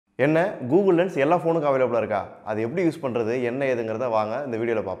என்ன Google lens எல்லா ஃபோனுக்கும் அவைலபிளாக இருக்கா? அது எப்படி யூஸ் பண்ணுறது, என்ன ஏதுங்கிறத வாங்க இந்த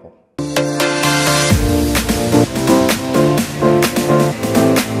வீடியோவில் பார்ப்போம்.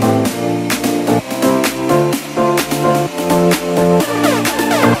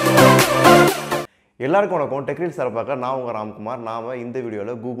 எல்லாருக்கும் வணக்கம். TechReels சார்பாக நான் உங்கள் ராம்குமார். நாம் இந்த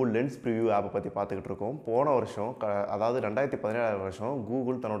வீடியோவில் கூகுள் லென்ஸ் ப்ரிவ்யூ ஆப்பை பற்றி பார்த்துக்கிட்டு இருக்கோம். போன வருஷம் அதாவது 2017 வருஷம்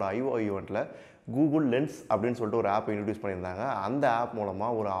கூகுள் தன்னோட ஐஓ ஈவெண்ட்டில் கூகுள் லென்ஸ் அப்படின்னு சொல்லிட்டு ஒரு ஆப்பை இன்ட்ரடியூஸ் பண்ணியிருந்தாங்க. அந்த ஆப்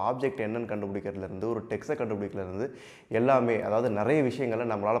மூலமாக ஒரு ஆப்ஜெக்ட் என்னன்னு கண்டுபிடிக்கிறதுலேருந்து ஒரு டெக்ஸ்ட்டை கண்டுபிடிக்கிறதுலேருந்து எல்லாமே, அதாவது நிறைய விஷயங்களை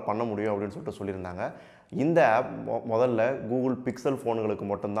நம்மளால் பண்ண முடியும் அப்படின்னு சொல்லிட்டு சொல்லியிருந்தாங்க. இந்த ஆப் முதல்ல கூகுள் பிக்சல் ஃபோனுங்களுக்கு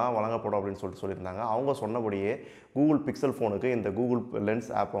மட்டும்தான் வழங்கப்படும் அப்படின்னு சொல்லியிருந்தாங்க. அவங்க சொன்னபடியே கூகுள் பிக்சல் ஃபோனுக்கு இந்த கூகுள் லென்ஸ்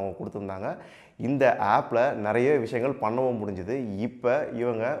ஆப் அவங்க கொடுத்துருந்தாங்க. இந்த ஆப்பில் நிறைய விஷயங்கள் பண்ணவும் முடிஞ்சுது. இப்போ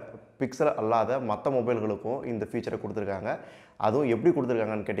இவங்க பிக்சல் அல்லாத மற்ற மொபைல்களுக்கும் இந்த ஃபீச்சரை கொடுத்துருக்காங்க. அதுவும் எப்படி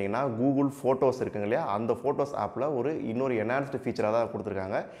கொடுத்துருக்காங்கன்னு கேட்டிங்கன்னா, கூகுள் ஃபோட்டோஸ் இருக்குங்க இல்லையா, அந்த ஃபோட்டோஸ் ஆப்பில் இன்னொரு என்ஹான்ஸ்டு ஃபீச்சராக தான்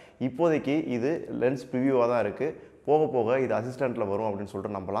கொடுத்துருக்காங்க. இப்போதைக்கு இது லென்ஸ் ப்ரிவ்யூவாக தான் இருக்குது. போக போக இது அசிஸ்டண்ட்டில் வரும் அப்படின்னு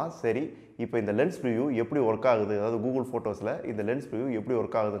சொல்லிட்டு நம்பலாம். சரி, இப்போ இந்த லென்ஸ் ப்ரிவ்யூ எப்படி ஒர்க் ஆகுது, அதாவது கூகுள் ஃபோட்டோஸில் இந்த லென்ஸ் ப்ரிவ்யூ எப்படி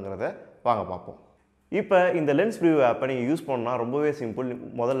ஒர்க் ஆகுதுங்கிறத வாங்க பார்ப்போம். இப்போ இந்த லென்ஸ் ப்ரிவ்யூ ஆப்பை நீங்கள் யூஸ் பண்ணால் ரொம்பவே சிம்பிள்.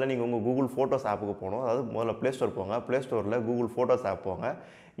 முதல்ல நீங்கள் உங்கள் கூகுள் ஃபோட்டோஸ் ஆப்புக்கு போகணும். அதாவது முதல்ல ப்ளே ஸ்டோர் போங்க. ப்ளே ஸ்டோரில் கூகுள் ஃபோட்டோஸ் ஆப் போங்க.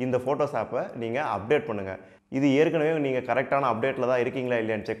 இந்த ஃபோட்டோஸ் ஆப்பை நீங்கள் அப்டேட் பண்ணுங்கள். இது ஏற்கனவே நீங்கள் கரெக்டான அப்டேட்டில் தான் இருக்கீங்களா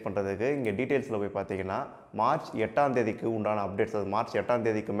இல்லையான்னு செக் பண்ணுறதுக்கு இங்கே டீட்டெயில்ஸில் போய் பார்த்தீங்கன்னா மார்ச் 8ஆம் தேதிக்கு உண்டான அப்டேட்ஸ், அது மார்ச் 8ஆம்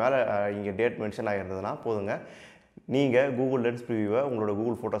தேதிக்கு மேலே இங்கே டேட் மென்ஷன் ஆகிருந்ததுன்னா போதுங்க, நீங்கள் கூகுள் லென்ஸ் ப்ரிவ்யூவை உங்களோட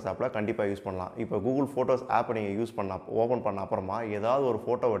கூகுள் ஃபோட்டோஸ் ஆப்பில் கண்டிப்பாக யூஸ் பண்ணலாம். இப்போ கூகுள் ஃபோட்டோஸ் ஆப்பை நீங்கள் ஓப்பன் பண்ண அப்புறமா ஏதாவது ஒரு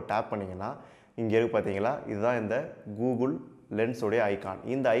ஃபோட்டோவை டேப் பண்ணிங்கன்னா இங்கே இருக்குது பார்த்தீங்களா, இதுதான் இந்த கூகுள் லென்ஸோடைய ஐக்கான்.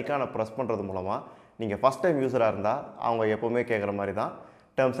 இந்த ஐக்கானை ப்ரெஸ் பண்ணுறது மூலமாக நீங்கள் ஃபஸ்ட் டைம் யூஸராக இருந்தால் அவங்க எப்போவுமே கேட்குற மாதிரி தான்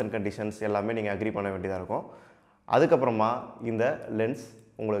டேர்ம்ஸ் அண்ட் கண்டிஷன்ஸ் எல்லாமே நீங்கள் அக்ரி பண்ண வேண்டியதாக இருக்கும். அதுக்கப்புறமா இந்த லென்ஸ்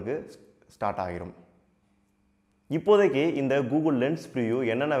உங்களுக்கு ஸ்டார்ட் ஆகிரும். இப்போதைக்கு இந்த கூகுள் லென்ஸ் ப்ரிவ்யூ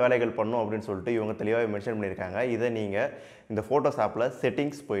என்னென்ன வேலைகள் பண்ணும் அப்படின்னு சொல்லிட்டு இவங்க தெளிவாக மென்ஷன் பண்ணியிருக்காங்க. இதை நீங்கள் இந்த ஃபோட்டோஸ் ஆப்பில்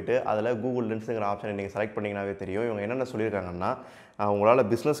செட்டிங்ஸ் போயிட்டு அதில் கூகுள் லென்ஸுங்கிற ஆப்ஷனை நீங்கள் செலக்ட் பண்ணிங்கனாவே தெரியும். இவங்க என்னென்ன சொல்லியிருக்காங்கன்னா, உங்களால்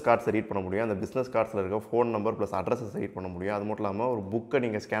பிஸ்னஸ் கார்ட்ஸை ரீட் பண்ண முடியும். அந்த பிஸ்னஸ் கார்ட்ஸில் இருக்க ஃபோன் நம்பர் ப்ளஸ் அட்ரஸை ரீட் பண்ண முடியும். அது மட்டும் இல்லாமல் ஒரு புக்கை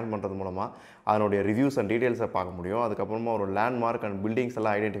நீங்கள் ஸ்கேன் பண்ணுறது மூலமாக அதனுடைய ரிவ்யூஸ் அண்ட் டீட்டெயில்ஸை பார்க்க முடியும். அதுக்கப்புறமா ஒரு லேண்ட்மார்க் அண்ட் பில்டிங்ஸ்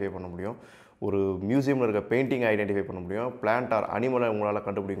எல்லாம் ஐடென்டிஃபை பண்ண முடியும். ஒரு மியூசியமில் இருக்க பெயிண்டிங்கை ஐடென்டிஃபை பண்ண முடியும். பிளான்ட் ஆர் அனிமலை உங்களால்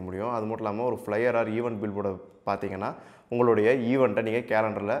கண்டுபிடிக்க முடியும். அது மட்டும் இல்லாமல் ஒரு ஃப்ளையர் ஆர் ஈவெண்ட் பில்போர்டை பார்த்தீங்கன்னா உங்களுடைய ஈவெண்ட்டை நீங்கள்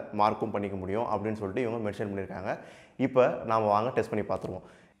கேலண்டரில் மார்க்கும் பண்ணிக்க முடியும் அப்படின்னு சொல்லிட்டு இவங்க மென்ஷன் பண்ணியிருக்காங்க. இப்போ நாம் வாங்க டெஸ்ட் பண்ணி பார்த்துருவோம்.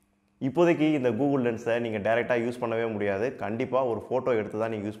 இப்போதைக்கு இந்த கூகுள் லென்ஸை நீங்கள் டைரெக்டாக யூஸ் பண்ணவே முடியாது. கண்டிப்பாக ஒரு ஃபோட்டோ எடுத்து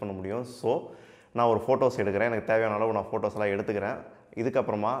தான் நீங்கள் யூஸ் பண்ண முடியும். ஸோ நான் ஒரு ஃபோட்டோஸ் எடுக்கிறேன். எனக்கு தேவையான அளவு நான் ஃபோட்டோஸ்லாம் எடுத்துக்கிறேன்.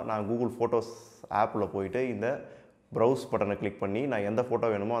 இதுக்கப்புறமா நான் கூகுள் ஃபோட்டோஸ் ஆப்பில் போயிட்டு இந்த ப்ரௌஸ் பட்டனை கிளிக் பண்ணி நான் எந்த ஃபோட்டோ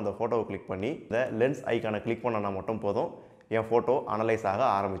வேணுமோ அந்த ஃபோட்டோவை கிளிக் பண்ணி இந்த லென்ஸ் ஐக்கானை கிளிக் பண்ணனா மட்டும் போதும், என் ஃபோட்டோ அனலைஸ் ஆக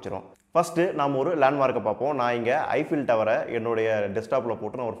ஆரம்பிச்சிடும். ஃபஸ்ட்டு நாம் ஒரு லேண்ட்மார்க்கை பார்ப்போம். நான் இங்கே ஐஃபில் டவரை என்னுடைய டெஸ்க்டாப்பில்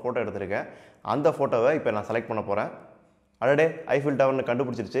போட்டு நான் ஒரு ஃபோட்டோ எடுத்திருக்கேன். அந்த ஃபோட்டோவை இப்போ நான் செலக்ட் பண்ண போகிறேன். அடடே, ஐஃபில் டவர்னு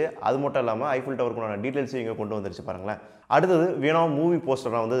கண்டுபிடிச்சிருச்சு. அது மட்டும் இல்லாமல் ஐஃபில் டவருக்குண்டான டீட்டெயில்ஸையும் இங்கே கொண்டு வந்துருச்சு பாருங்களேன். அடுத்தது வீணாக மூவி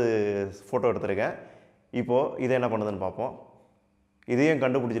போஸ்டர் நான் ஃபோட்டோ எடுத்திருக்கேன். இப்போது இதை என்ன பண்ணுதுன்னு பார்ப்போம். இதையும்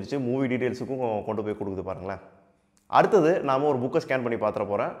கண்டுபிடிச்சிருச்சு, மூவி டீட்டெயில்ஸுக்கும் கொண்டு போய் கொடுக்குது பாருங்களேன். அடுத்தது நாம் ஒரு புக்கை ஸ்கேன் பண்ணி பார்த்துட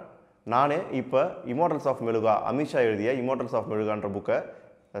போகிறேன். நான் இப்போ இமார்டல்ஸ் ஆஃப் மெழுகா, அமித்ஷா எழுதிய இமார்டல்ஸ் ஆஃப் மெழுகான்ற புக்கை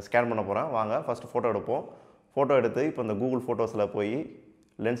ஸ்கேன் பண்ண போகிறேன். வாங்க ஃபஸ்ட்டு ஃபோட்டோ எடுப்போம். ஃபோட்டோ எடுத்து இப்போ இந்த கூகுள் ஃபோட்டோஸில் போய்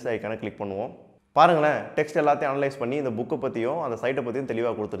லென்ஸ் ஐக்கானை கிளிக் பண்ணுவோம். பாருங்களேன், டெக்ஸ்ட் எல்லாத்தையும் அனலைஸ் பண்ணி இந்த புக்கை பற்றியும் அந்த சைட்டை பற்றியும்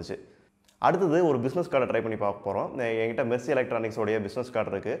தெளிவாக கொடுத்துருச்சு. அடுத்தது ஒரு பிஸ்னஸ் கார்டை ட்ரை பண்ணி பார்க்க போகிறோம். என்கிட்ட மெர்சி எலக்ட்ரானிக்ஸோடைய பிஸ்னஸ்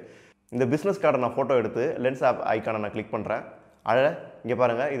கார்டு இருக்குது. இந்த பிஸ்னஸ் கார்டை நான் ஃபோட்டோ எடுத்து லென்ஸ் ஆப் ஐக்கானை நான் கிளிக் பண்ணுறேன். இங்கே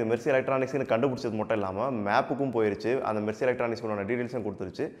பாருங்கள், இது மெர்சி எலக்ட்ரானிக்ஸ்னு கண்டுபிடிச்சது மட்டும் இல்லாமல் மேப்புக்கும் போயிடுச்சு. அந்த மெர்சி எலக்ட்ரானிக்ஸோட டீட்டெயில்ஸும்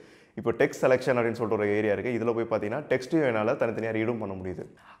கொடுத்துருச்சு. இப்போ டெக்ஸ்ட் செலெக்ஷன் அப்படின்னு சொல்லிட்டு ஒரு ஏரியா இருக்குது. இதில் போய் பார்த்தீங்கன்னா டெக்ஸ்ட்டையும் என்னால் தனித்தனியாக ரீடும் பண்ண முடியுது.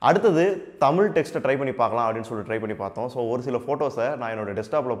 அடுத்தது தமிழ் டெக்ஸ்ட்டை ட்ரை பண்ணி பார்க்கலாம் அப்படின்னு சொல்லிட்டு ட்ரை பண்ணி பார்த்தோம். ஸோ ஒரு சில ஃபோட்டோஸை நான் என்னோடய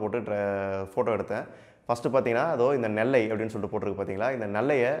டெஸ்க்டாப்பில் போட்டு ஃபோட்டோ எடுத்தேன். ஃபஸ்ட்டு பார்த்தீங்கன்னா அதோ இந்த நெல்லை அப்படின்னு சொல்லிட்டு போட்டிருக்கு பார்த்தீங்களா, இந்த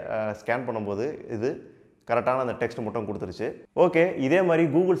நெல்லையை ஸ்கேன் பண்ணும்போது இது கரெக்டான அந்த டெக்ஸ்ட் மட்டும் கொடுத்துருச்சு. ஓகே, இதே மாதிரி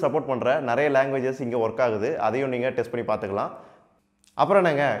கூகுள் சப்போர்ட் பண்ணுற நிறைய லாங்குவேஜஸ் இங்கே ஒர்க் ஆகுது. அதையும் நீங்கள் டெஸ்ட் பண்ணி பார்த்துக்கலாம். அப்புறம்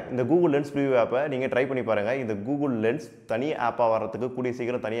என்னங்க, இந்த கூகுள் லென்ஸ் ப்ரிவ்யூ ஆப்பை நீங்கள் ட்ரை பண்ணி பாருங்கள். இந்த கூகுள் லென்ஸ் தனி ஆப்பாக வர்றதுக்கு, கூடிய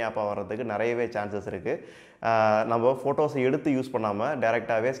சீக்கிரம் தனி ஆப்பாக வர்றதுக்கு நிறையவே சான்சஸ் இருக்குது. நம்ம ஃபோட்டோஸை எடுத்து யூஸ் பண்ணாமல்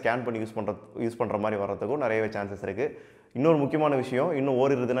டைரெக்டாகவே ஸ்கேன் பண்ணி யூஸ் பண்ணுற மாதிரி வர்றதுக்கும் நிறையவே சான்சஸ் இருக்குது. இன்னொரு முக்கியமான விஷயம், இன்னும்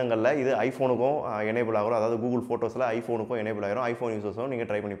ஓரிரு தினங்களில் இது ஐஃபோனுக்கும் எனேபிள் ஆகும். அதாவது கூகுள் ஃபோட்டோஸில் ஐஃபோனுக்கும் எனேபிள் ஆகிரும். ஐஃபோன் யூசர்ஸும்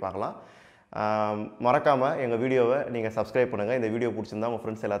நீங்கள் ட்ரை பண்ணி பார்க்கலாம். மறக்காமல் எங்கள் வீடியோவை நீங்கள் சப்ஸ்கிரைப் பண்ணுங்கள். இந்த வீடியோ பிடிச்சிருந்தா உங்கள்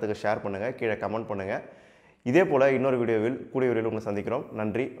ஃப்ரெண்ட்ஸ் எல்லாத்துக்கும் ஷேர் பண்ணுங்கள், கீழே கமெண்ட் பண்ணுங்கள். இதே போல் இன்னொரு வீடியோவில் கூடிய விரைவில் உங்களை சந்திக்கிறோம்.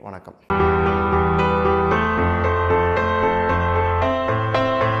 நன்றி, வணக்கம்.